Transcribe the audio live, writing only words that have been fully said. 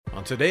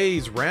On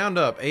today's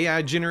Roundup,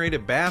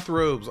 AI-generated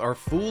bathrobes are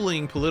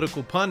fooling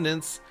political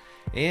pundits,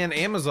 and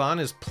Amazon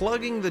is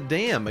plugging the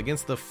dam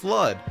against the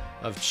flood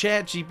of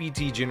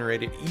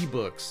ChatGPT-generated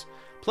ebooks.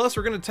 Plus,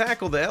 we're going to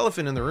tackle the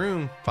elephant in the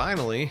room,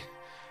 finally.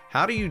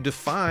 How do you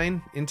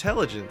define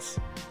intelligence?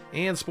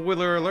 And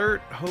spoiler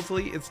alert,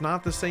 hopefully it's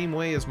not the same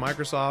way as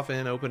Microsoft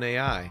and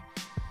OpenAI.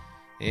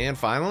 And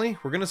finally,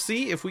 we're going to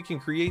see if we can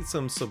create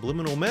some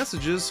subliminal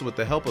messages with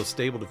the help of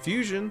Stable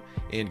Diffusion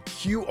and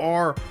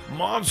QR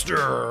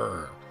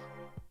Monster.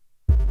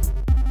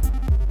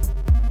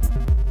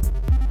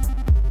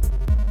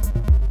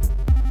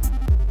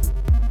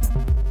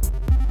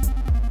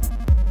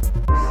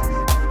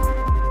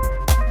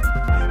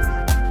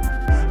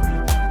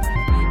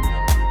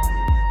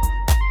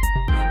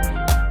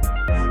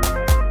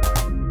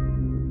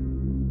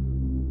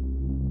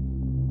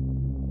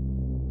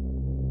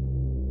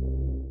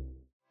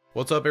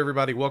 What's up,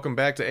 everybody? Welcome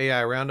back to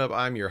AI Roundup.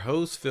 I'm your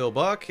host, Phil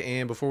Buck,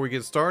 and before we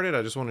get started,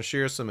 I just want to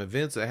share some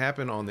events that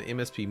happened on the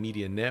MSP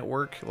Media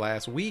Network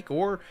last week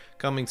or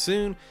coming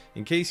soon.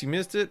 In case you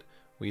missed it,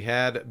 we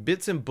had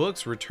Bits and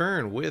Books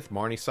return with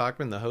Marnie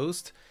Stockman, the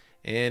host,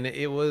 and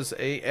it was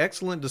an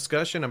excellent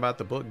discussion about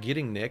the book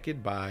Getting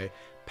Naked by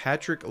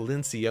Patrick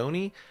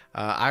Lencioni.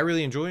 I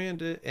really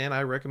enjoyed it, and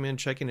I recommend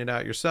checking it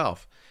out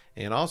yourself.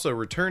 And also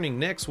returning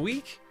next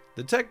week,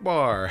 The Tech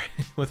Bar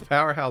with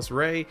Powerhouse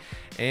Ray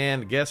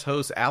and guest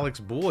host Alex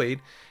Boyd,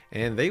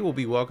 and they will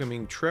be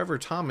welcoming Trevor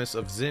Thomas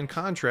of Zen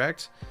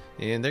Contract,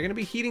 and they're going to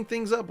be heating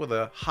things up with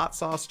a hot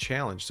sauce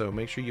challenge. So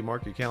make sure you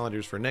mark your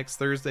calendars for next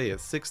Thursday at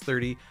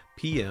 6:30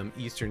 p.m.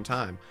 Eastern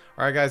Time.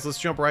 All right, guys, let's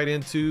jump right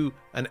into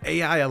an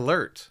AI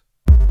alert.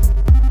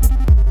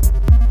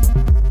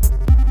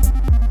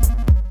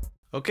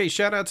 Okay,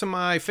 shout out to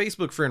my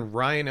Facebook friend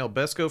Ryan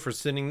Elbesco for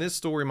sending this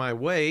story my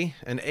way.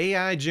 An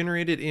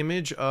AI-generated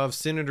image of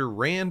Senator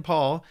Rand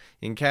Paul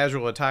in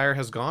casual attire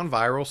has gone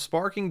viral,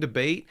 sparking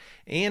debate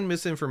and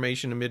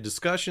misinformation amid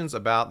discussions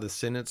about the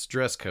Senate's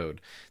dress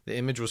code. The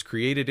image was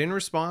created in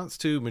response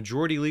to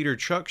Majority Leader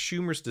Chuck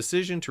Schumer's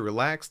decision to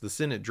relax the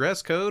Senate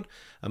dress code,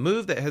 a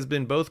move that has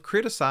been both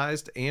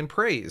criticized and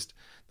praised.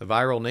 The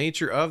viral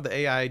nature of the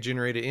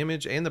AI-generated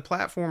image and the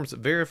platform's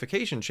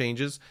verification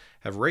changes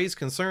have raised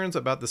concerns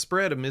about the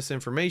spread of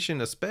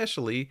misinformation,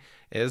 especially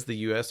as the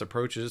U.S.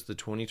 approaches the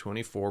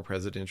 2024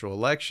 presidential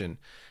election.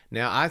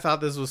 Now, I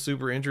thought this was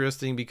super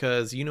interesting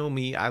because, you know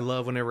me, I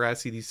love whenever I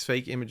see these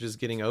fake images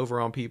getting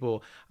over on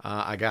people.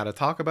 I got to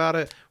talk about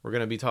it. We're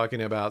going to be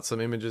talking about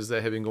some images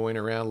that have been going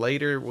around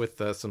later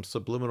with some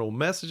subliminal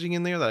messaging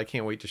in there that I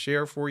can't wait to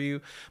share for you.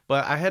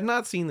 But I had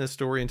not seen this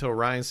story until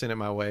Ryan sent it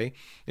my way.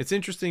 It's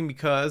interesting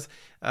because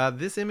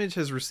this image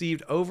has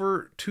received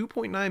over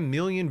 2.9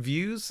 million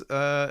views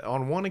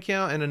on one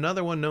account, and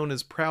another one known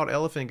as Proud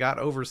Elephant got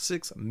over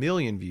 6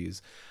 million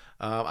views.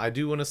 I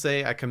do want to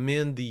say I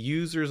commend the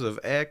users of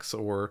X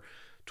or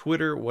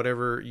Twitter,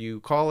 whatever you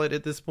call it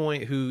at this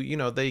point, who, you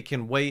know, they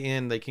can weigh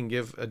in, they can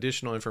give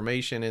additional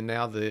information, and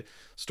now the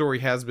story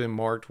has been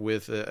marked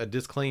with a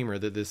disclaimer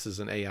that this is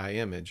an AI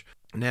image.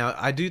 Now,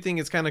 I do think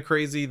it's kind of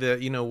crazy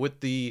that, you know, with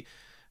the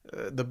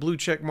blue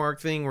check mark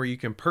thing where you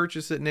can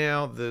purchase it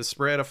now, the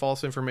spread of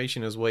false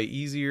information is way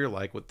easier,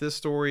 like with this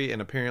story,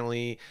 and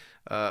apparently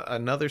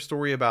another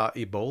story about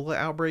Ebola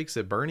outbreaks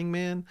at Burning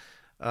Man.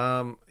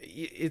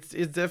 It's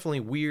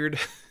definitely weird.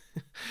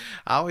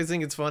 I always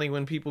think it's funny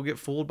when people get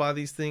fooled by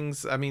these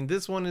things. I mean,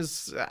 this one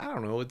is, I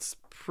don't know, it's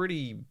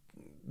pretty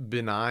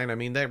benign. I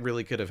mean, that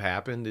really could have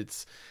happened.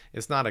 It's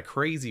not a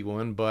crazy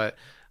one, but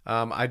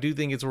I do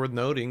think it's worth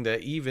noting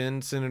that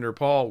even Senator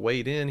Paul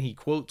weighed in. He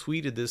quote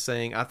tweeted this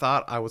saying, "I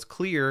thought I was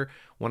clear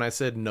when I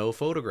said no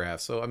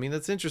photographs." So, I mean,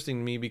 that's interesting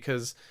to me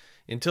because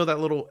until that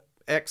little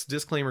X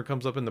disclaimer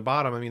comes up in the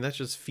bottom, I mean, that's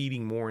just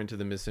feeding more into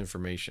the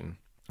misinformation.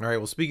 All right,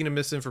 well, speaking of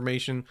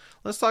misinformation,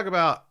 let's talk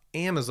about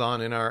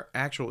Amazon and our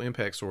actual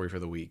impact story for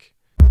the week.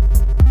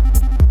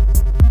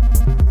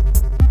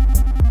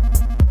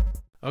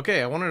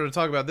 Okay, I wanted to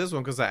talk about this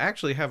one because I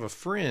actually have a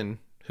friend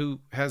who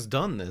has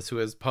done this, who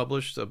has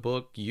published a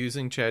book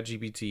using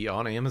ChatGPT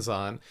on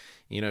Amazon,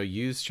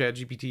 used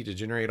ChatGPT to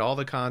generate all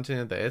the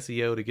content, the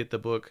SEO to get the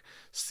book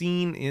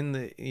seen in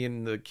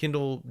the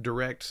Kindle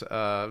Direct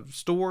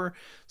store.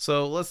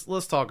 So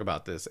let's talk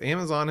about this.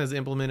 Amazon has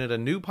implemented a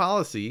new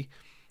policy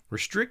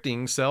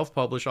restricting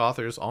self-published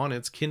authors on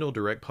its Kindle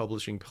Direct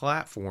publishing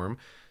platform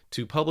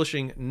to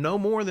publishing no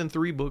more than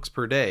 3 books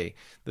per day.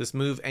 This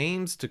move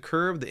aims to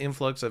curb the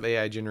influx of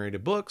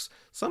AI-generated books,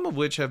 some of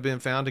which have been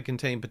found to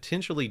contain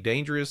potentially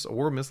dangerous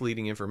or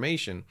misleading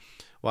information.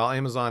 While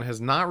Amazon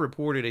has not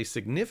reported a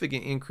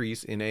significant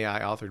increase in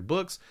AI-authored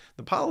books,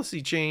 the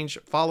policy change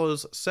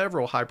follows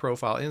several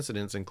high-profile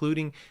incidents,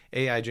 including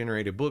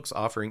AI-generated books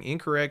offering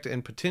incorrect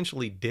and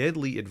potentially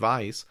deadly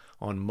advice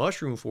on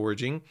mushroom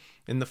foraging,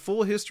 and the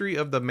full history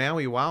of the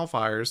Maui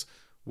wildfires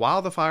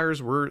while the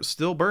fires were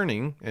still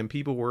burning and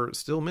people were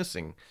still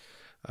missing.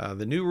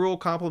 The new rule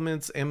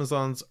complements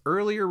Amazon's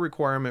earlier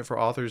requirement for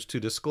authors to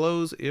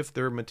disclose if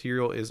their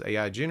material is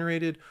AI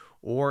generated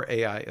or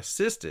AI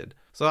assisted.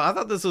 So I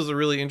thought this was a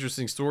really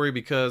interesting story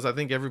because I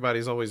think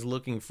everybody's always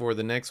looking for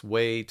the next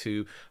way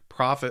to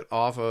profit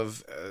off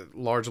of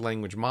large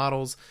language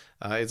models.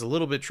 It's a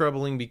little bit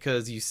troubling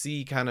because you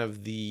see kind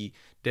of the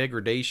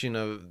degradation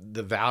of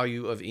the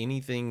value of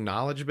anything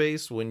knowledge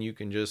based when you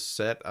can just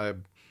set a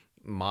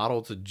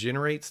model to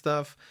generate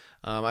stuff.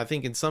 I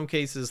think in some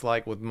cases,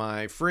 like with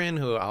my friend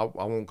who I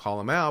won't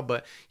call him out,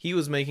 but he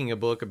was making a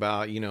book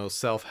about,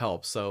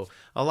 self-help. So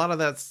a lot of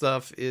that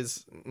stuff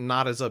is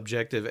not as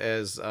objective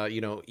as,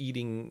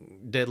 eating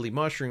deadly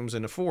mushrooms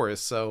in a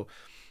forest. So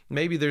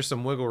maybe there's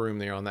some wiggle room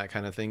there on that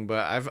kind of thing.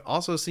 But I've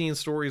also seen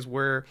stories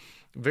where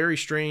very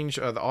strange.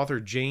 The author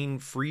Jane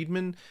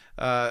Friedman,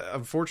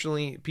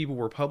 unfortunately, people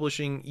were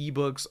publishing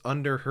ebooks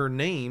under her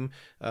name.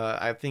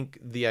 I think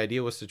the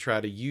idea was to try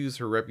to use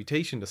her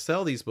reputation to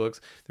sell these books.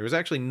 There was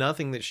actually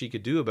nothing that she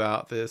could do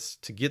about this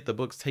to get the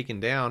books taken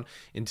down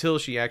until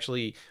she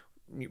actually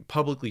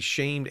publicly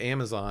shamed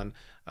Amazon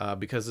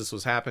because this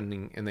was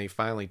happening, and they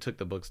finally took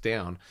the books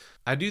down.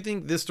 I do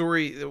think this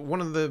story,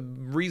 one of the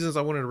reasons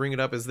I wanted to bring it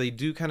up is they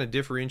do kind of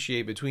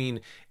differentiate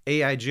between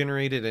AI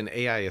generated and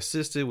AI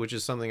assisted, which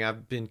is something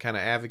I've been kind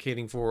of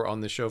advocating for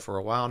on this show for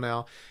a while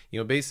now.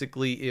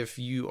 Basically, if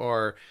you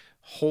are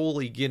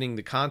wholly getting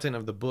the content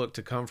of the book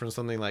to come from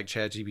something like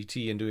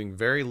ChatGPT and doing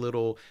very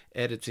little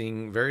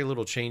editing, very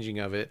little changing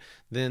of it,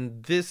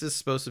 then this is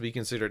supposed to be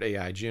considered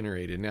AI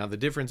generated. Now, the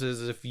difference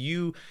is if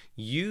you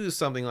use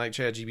something like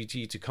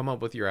ChatGPT to come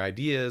up with your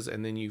ideas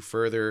and then you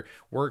further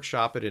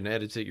workshop it and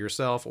edit it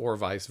yourself, or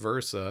vice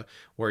versa,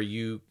 where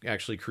you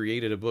actually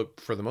created a book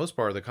for the most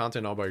part of the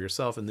content all by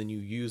yourself, and then you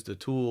used a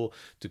tool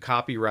to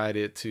copyright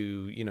it,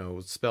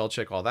 to, spell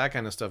check, all that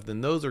kind of stuff,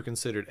 then those are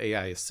considered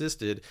AI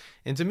assisted.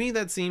 And to me,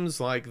 that seems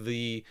like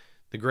the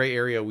gray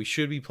area we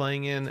should be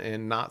playing in,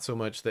 and not so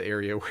much the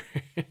area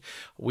where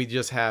we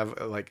just have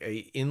like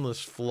a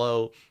endless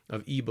flow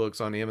of ebooks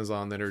on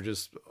Amazon that are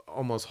just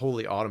almost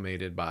wholly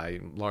automated by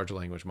large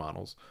language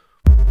models.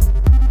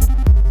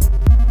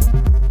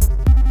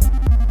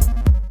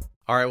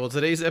 All right, well,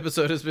 today's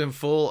episode has been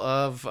full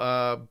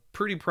of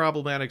pretty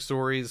problematic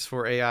stories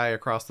for AI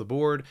across the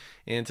board.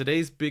 And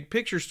today's big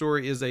picture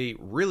story is a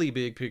really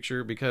big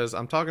picture because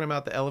I'm talking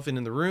about the elephant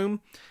in the room.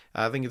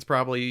 I think it's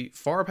probably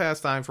far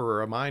past time for a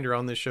reminder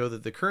on this show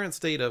that the current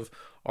state of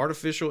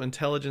artificial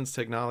intelligence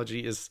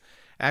technology is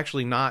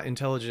actually not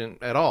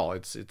intelligent at all.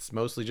 It's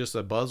mostly just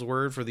a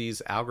buzzword for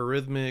these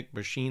algorithmic,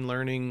 machine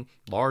learning,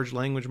 large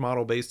language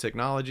model based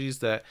technologies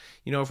that,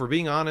 if we're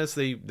being honest,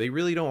 they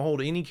really don't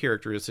hold any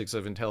characteristics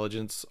of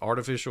intelligence,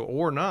 artificial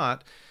or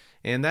not.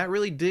 And that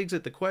really digs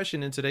at the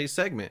question in today's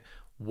segment: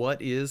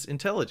 what is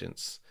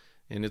intelligence?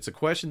 And it's a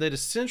question that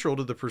is central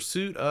to the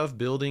pursuit of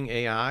building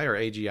AI or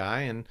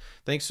AGI. And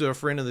thanks to a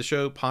friend of the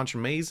show, Ponch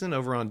Mason,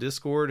 over on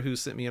Discord, who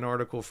sent me an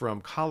article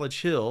from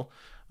College Hill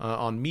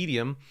on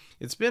Medium,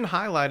 it's been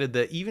highlighted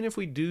that even if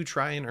we do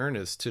try in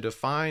earnest to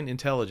define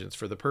intelligence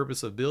for the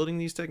purpose of building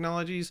these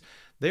technologies,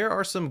 there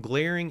are some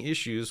glaring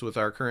issues with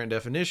our current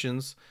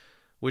definitions,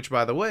 which,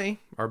 by the way,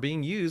 are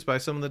being used by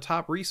some of the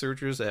top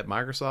researchers at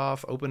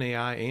Microsoft,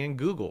 OpenAI, and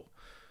Google.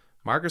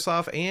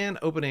 Microsoft and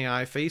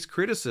OpenAI face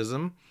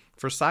criticism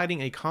for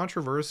citing a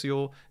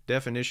controversial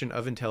definition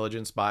of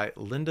intelligence by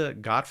Linda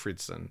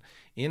Gottfredson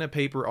in a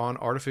paper on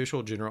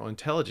artificial general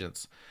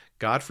intelligence.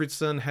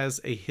 Gottfredson has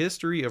a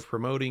history of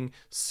promoting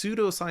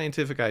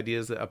pseudoscientific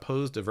ideas that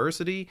oppose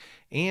diversity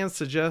and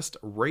suggest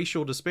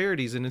racial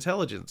disparities in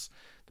intelligence.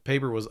 The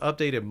paper was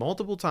updated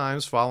multiple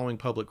times following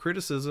public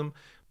criticism,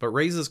 but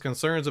raises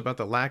concerns about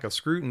the lack of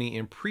scrutiny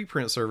in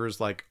preprint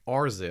servers like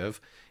RZIV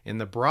and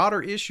the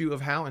broader issue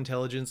of how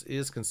intelligence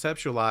is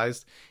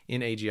conceptualized in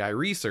AGI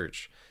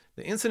research.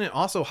 The incident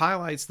also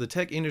highlights the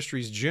tech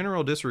industry's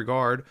general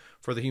disregard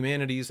for the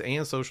humanities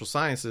and social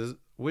sciences,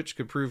 which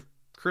could prove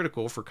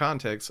critical for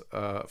context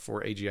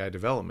for AGI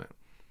development.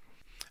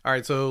 All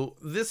right, so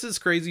this is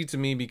crazy to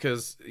me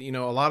because, a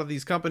lot of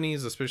these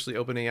companies, especially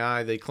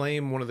OpenAI, they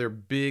claim one of their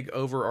big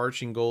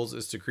overarching goals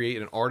is to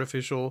create an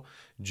artificial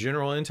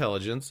general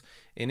intelligence.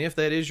 And if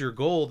that is your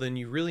goal, then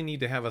you really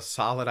need to have a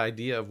solid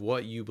idea of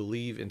what you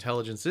believe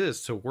intelligence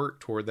is to work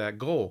toward that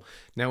goal.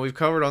 Now, we've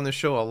covered on this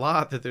show a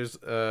lot that there's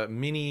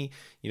many,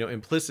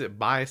 implicit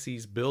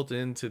biases built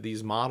into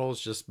these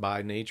models just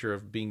by nature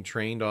of being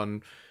trained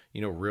on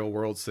real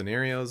world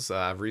scenarios.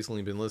 I've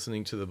recently been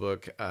listening to the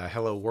book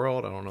Hello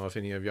World. I don't know if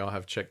any of y'all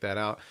have checked that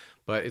out,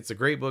 but it's a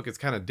great book. It's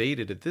kind of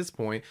dated at this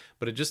point,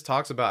 but it just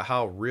talks about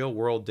how real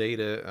world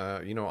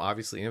data,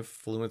 obviously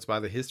influenced by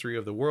the history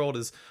of the world,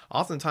 is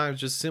oftentimes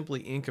just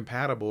simply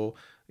incompatible,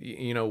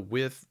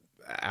 with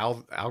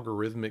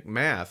algorithmic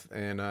math.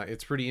 And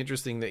it's pretty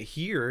interesting that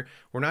here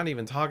we're not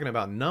even talking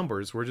about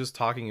numbers. We're just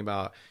talking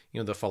about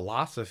the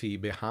philosophy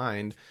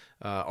behind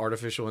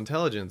artificial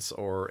intelligence,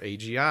 or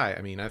AGI.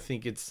 I mean, I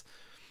think it's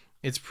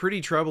pretty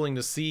troubling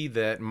to see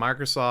that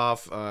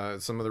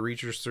Microsoft, some of the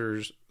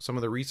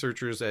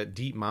researchers at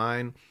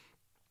DeepMind,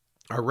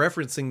 are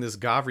referencing this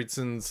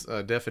Gottfriedsen's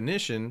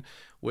definition,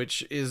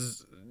 which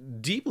is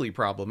deeply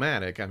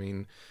problematic. I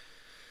mean,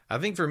 I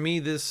think for me,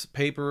 this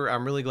paper,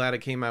 I'm really glad it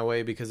came my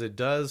way because it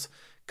does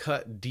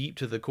cut deep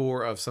to the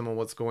core of some of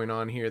what's going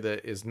on here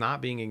that is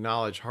not being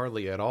acknowledged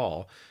hardly at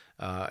all.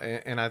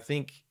 And I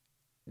think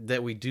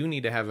that we do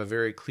need to have a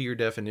very clear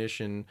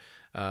definition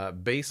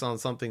based on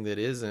something that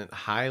isn't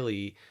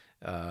highly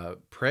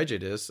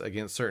prejudiced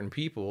against certain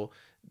people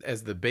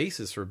as the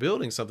basis for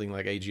building something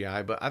like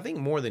AGI. But I think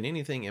more than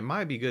anything, it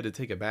might be good to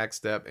take a back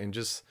step and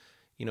just,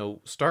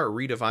 start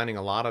redefining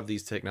a lot of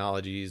these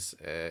technologies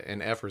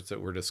and efforts that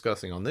we're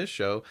discussing on this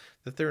show,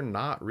 that they're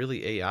not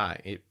really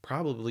AI. It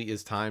probably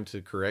is time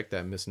to correct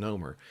that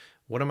misnomer.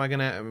 What am I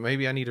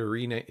maybe I need to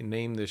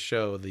rename this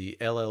show the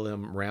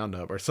LLM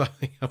Roundup or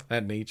something of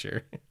that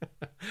nature.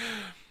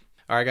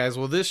 All right, guys.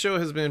 Well, this show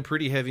has been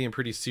pretty heavy and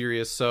pretty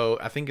serious, so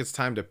I think it's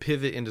time to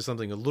pivot into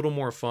something a little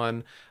more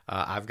fun.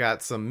 I've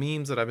got some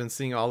memes that I've been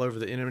seeing all over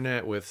the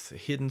internet with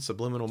hidden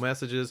subliminal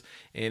messages,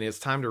 and it's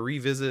time to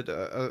revisit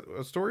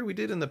a story we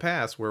did in the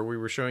past where we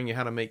were showing you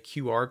how to make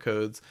QR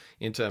codes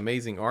into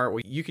amazing art.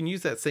 Well, you can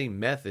use that same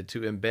method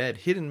to embed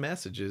hidden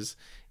messages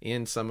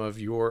in some of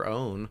your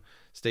own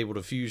Stable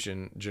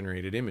Diffusion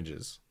generated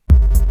images.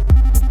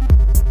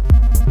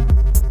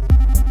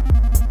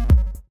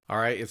 All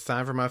right, it's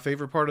time for my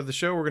favorite part of the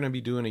show. We're going to be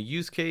doing a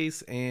use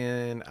case,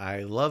 and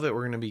I love it.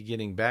 We're going to be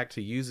getting back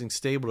to using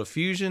Stable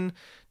Diffusion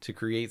to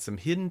create some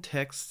hidden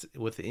text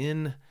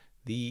within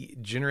the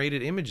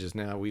generated images.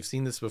 Now, we've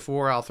seen this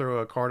before. I'll throw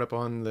a card up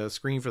on the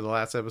screen for the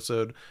last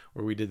episode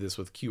where we did this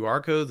with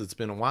QR codes. It's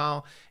been a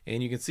while,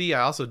 and you can see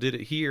I also did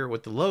it here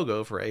with the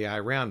logo for AI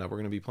Roundup. We're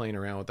going to be playing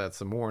around with that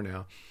some more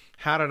now.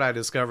 How did I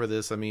discover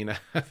this? I mean,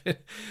 I've been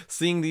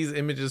seeing these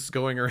images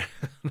going around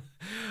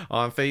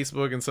on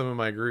Facebook and some of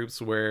my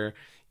groups where,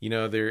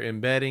 they're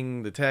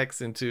embedding the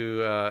text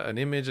into an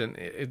image.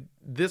 And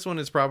this one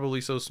is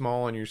probably so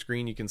small on your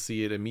screen, you can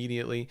see it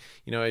immediately.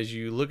 As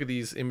you look at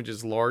these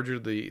images larger,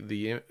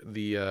 the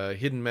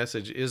hidden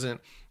message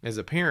isn't as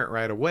apparent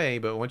right away.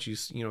 But once you,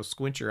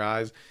 squint your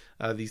eyes,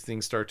 these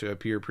things start to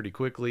appear pretty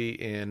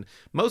quickly. And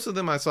most of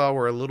them I saw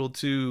were a little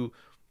too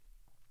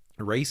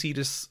racy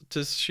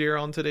to share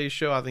on today's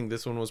show. I think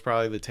this one was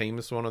probably the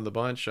tamest one of the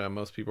bunch.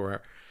 Most people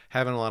are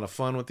having a lot of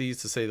fun with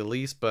these, to say the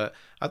least, but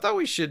I thought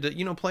we should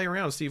play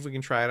around and see if we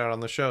can try it out on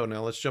the show.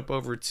 Now let's jump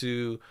over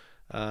to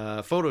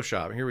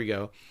Photoshop. Here we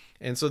go.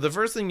 And so the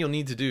first thing you'll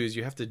need to do is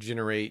you have to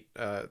generate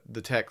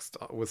the text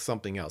with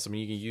something else. I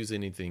mean, you can use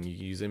anything. You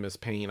can use MS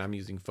Paint. I'm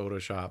using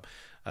Photoshop.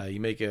 You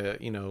make a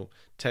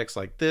text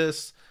like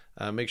this.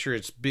 Make sure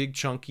it's big,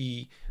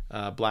 chunky,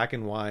 black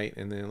and white,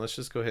 and then let's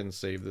just go ahead and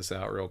save this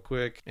out real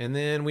quick. And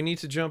then we need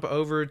to jump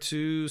over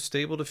to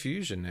Stable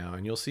Diffusion now,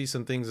 and you'll see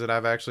some things that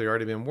I've actually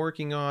already been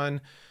working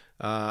on.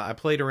 I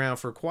played around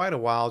for quite a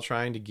while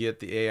trying to get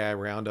the AI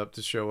Roundup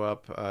to show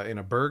up in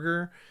a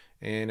burger.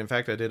 And in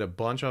fact, I did a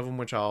bunch of them,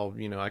 which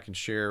I can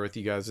share with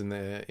you guys in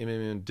the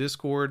MMM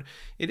Discord.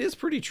 It is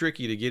pretty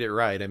tricky to get it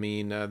right. I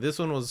mean, this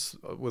one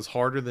was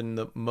harder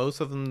than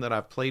most of them that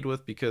I've played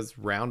with because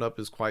Roundup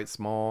is quite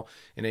small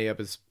and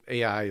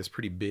AI is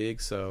pretty big.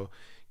 So,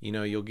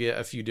 you'll get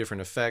a few different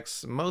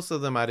effects. Most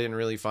of them I didn't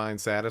really find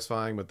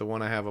satisfying, but the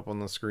one I have up on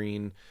the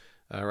screen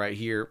right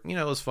here,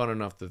 it was fun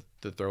enough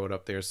to throw it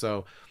up there.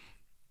 So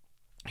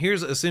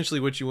here's essentially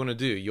what you want to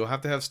do. You'll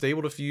have to have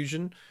Stable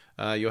Diffusion.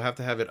 You'll have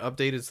to have it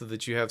updated so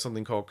that you have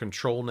something called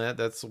ControlNet.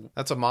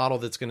 That's a model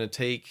that's going to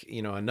take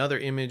another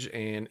image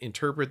and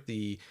interpret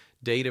the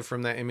data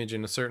from that image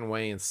in a certain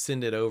way and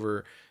send it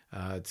over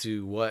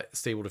to what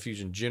Stable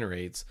Diffusion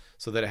generates,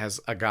 so that it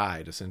has a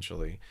guide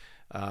essentially.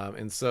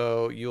 And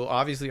so you'll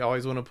obviously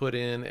always want to put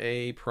in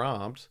a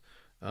prompt.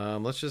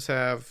 Let's just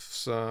have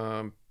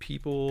some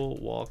people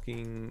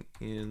walking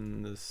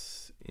in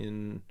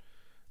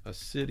a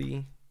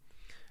city.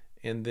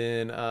 And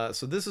then,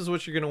 so this is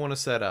what you're going to want to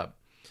set up.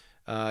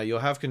 You'll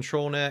have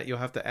ControlNet. You'll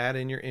have to add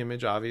in your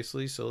image,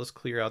 obviously. So let's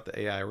clear out the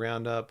AI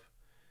Roundup.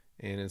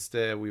 And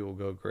instead, we will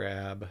go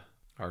grab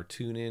our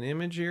tune-in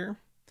image here.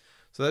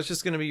 So that's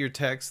just going to be your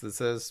text that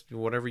says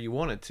whatever you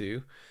want it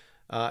to.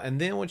 And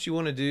then what you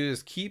want to do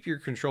is keep your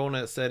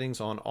ControlNet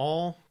settings on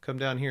all. Come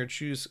down here,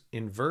 choose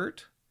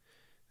Invert.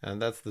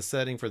 And that's the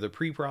setting for the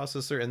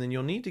preprocessor. And then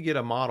you'll need to get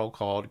a model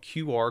called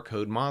QR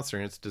Code Monster.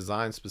 And it's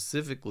designed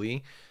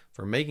specifically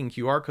for making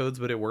QR codes,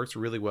 but it works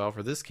really well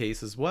for this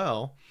case as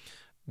well.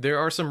 There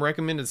are some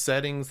recommended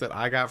settings that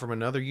I got from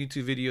another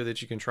YouTube video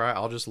that you can try.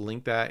 I'll just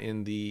link that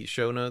in the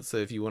show notes. So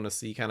if you want to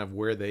see kind of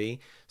where they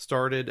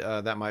started,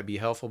 that might be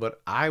helpful.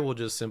 But I will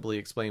just simply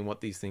explain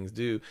what these things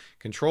do.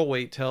 Control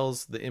weight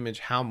tells the image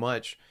how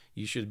much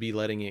you should be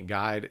letting it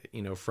guide,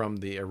 from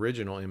the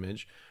original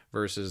image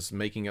versus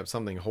making up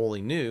something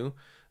wholly new.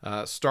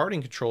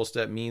 Starting control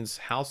step means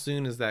how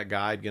soon is that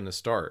guide going to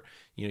start?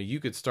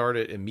 You could start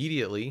it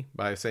immediately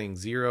by saying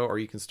 0, or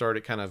you can start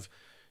it kind of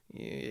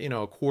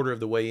a quarter of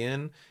the way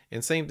in.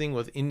 And same thing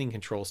with ending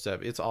control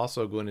step. It's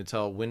also going to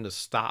tell when to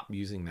stop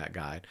using that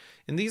guide.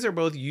 And these are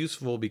both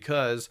useful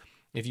because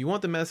If you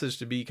want the message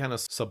to be kind of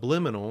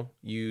subliminal,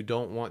 you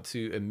don't want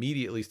to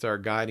immediately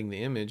start guiding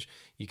the image.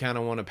 You kind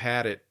of want to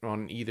pad it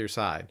on either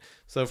side.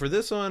 So for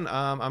this one,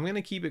 I'm going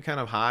to keep it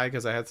kind of high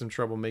because I had some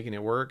trouble making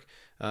it work.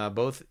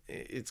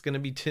 It's going to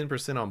be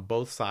 10% on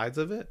both sides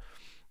of it.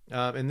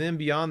 And then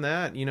beyond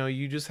that,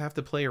 you just have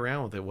to play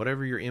around with it.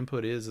 Whatever your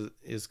input is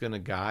going to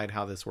guide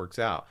how this works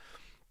out.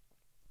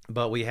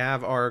 But we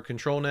have our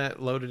control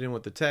net loaded in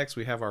with the text.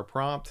 We have our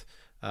prompt.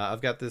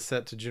 I've got this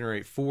set to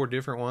generate 4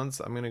 different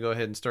ones. I'm going to go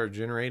ahead and start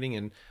generating,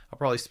 and I'll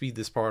probably speed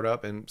this part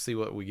up and see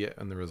what we get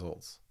in the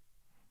results.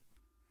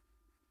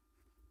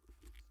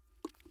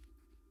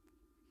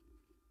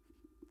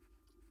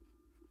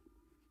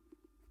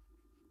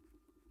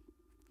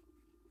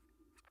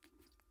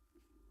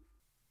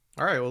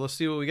 All right, well, let's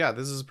see what we got.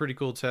 This is a pretty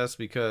cool test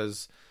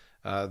because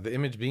the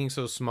image being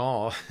so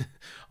small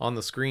on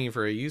the screen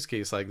for a use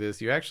case like this,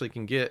 you actually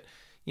can get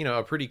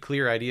a pretty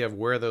clear idea of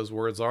where those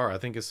words are. I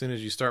think as soon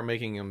as you start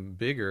making them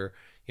bigger,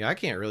 I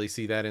can't really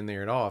see that in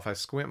there at all. If I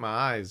squint my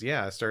eyes,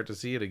 I start to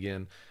see it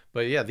again.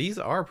 But yeah, these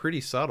are pretty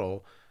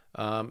subtle.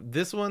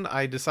 This one,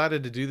 I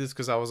decided to do this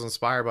because I was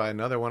inspired by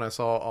another one I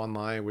saw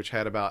online, which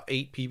had about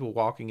 8 people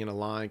walking in a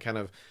line. Kind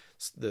of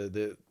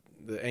the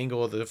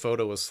angle of the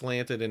photo was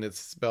slanted, and it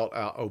spelled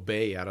out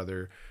 "obey" out of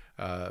their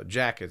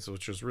jackets,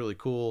 which was really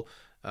cool.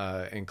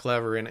 And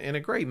clever and a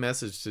great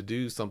message to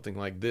do something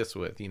like this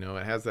with. It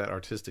has that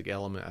artistic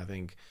element, I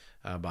think,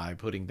 by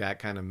putting that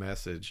kind of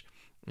message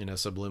in a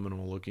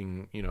subliminal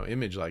looking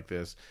image like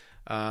this.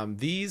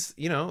 These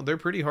they're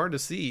pretty hard to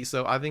see,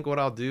 so I think what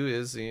I'll do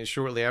is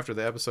shortly after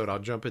the episode I'll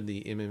jump in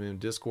the MMM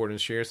Discord and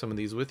share some of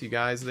these with you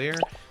guys there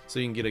so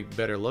you can get a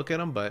better look at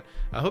them. But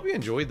I hope you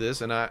enjoyed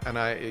this, and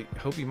I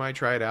hope you might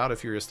try it out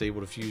if you're a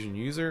Stable Diffusion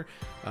user.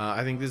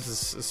 I think this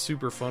is a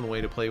super fun way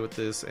to play with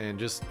this and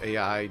just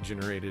AI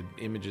generated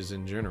images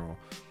in general.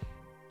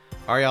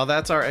 All right, y'all,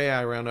 that's our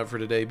AI roundup for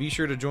today. Be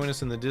sure to join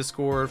us in the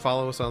Discord.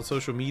 Follow us on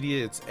social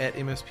media. It's at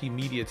MSP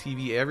Media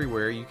TV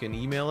everywhere. You can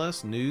email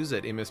us,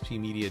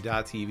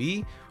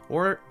 news@mspmedia.tv,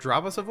 or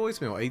drop us a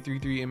voicemail,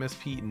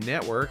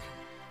 833-MSP-NETWORK.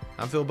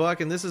 I'm Phil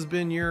Buck, and this has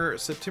been your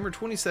September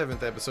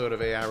 27th episode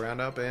of AI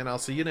Roundup, and I'll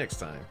see you next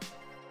time.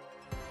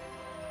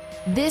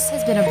 This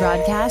has been a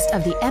broadcast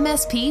of the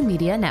MSP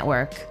Media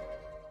Network.